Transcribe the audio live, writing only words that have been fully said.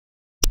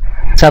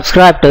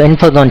Subscribe to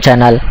InfoZone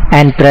channel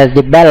and press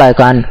the bell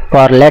icon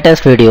for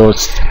latest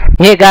videos.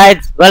 Hey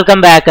guys, welcome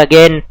back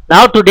again.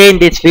 Now today in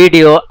this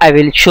video I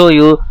will show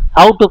you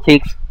how to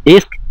fix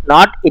disk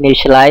not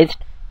initialized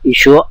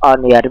issue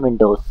on your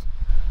Windows.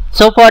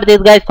 So for this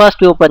guys, first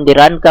you open the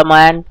run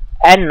command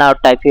and now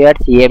type here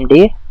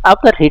cmd.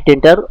 After hit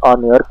enter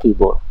on your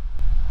keyboard.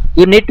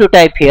 You need to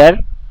type here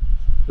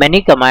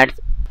many commands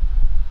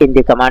in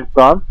the command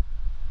prompt.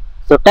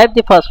 So type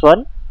the first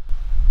one,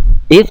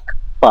 disk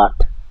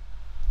path.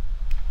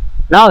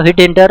 Now hit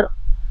enter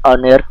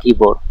on your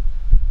keyboard.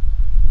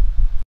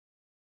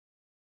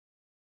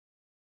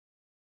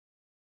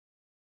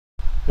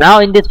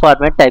 Now in this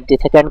format type the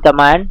second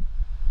command,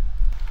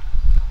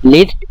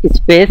 list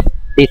space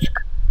disk.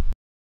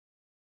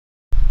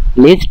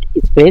 List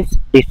space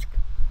disk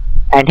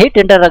and hit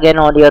enter again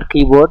on your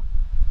keyboard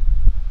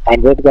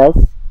and wait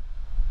guys.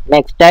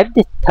 Next type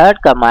the third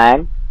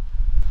command,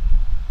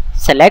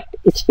 select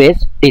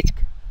space disk.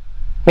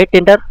 Hit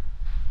enter.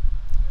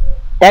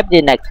 Type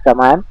the next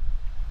command,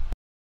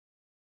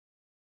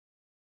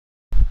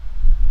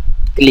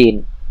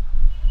 clean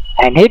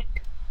and hit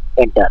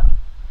enter.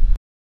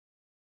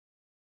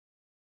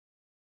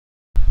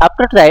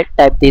 After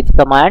type this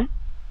command,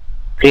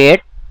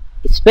 create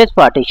space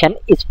partition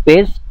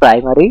space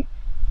primary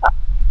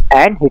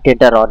and hit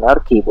enter on your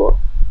keyboard.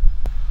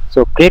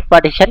 So create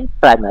partition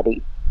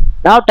primary.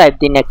 Now type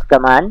the next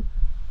command,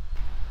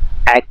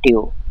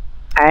 active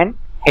and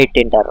hit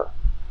enter.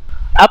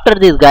 After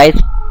this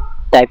guys,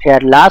 type here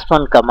last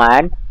one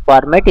command,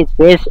 format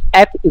space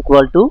f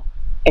equal to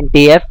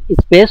ntf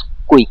space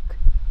quick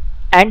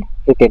and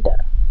hit enter.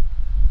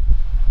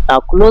 Now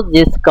close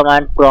this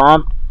command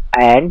prompt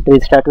and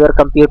restart your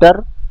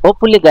computer.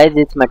 Hopefully guys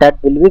this method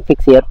will be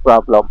fix your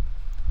problem.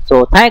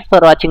 So thanks for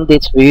watching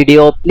this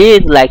video.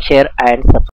 Please like, share and subscribe.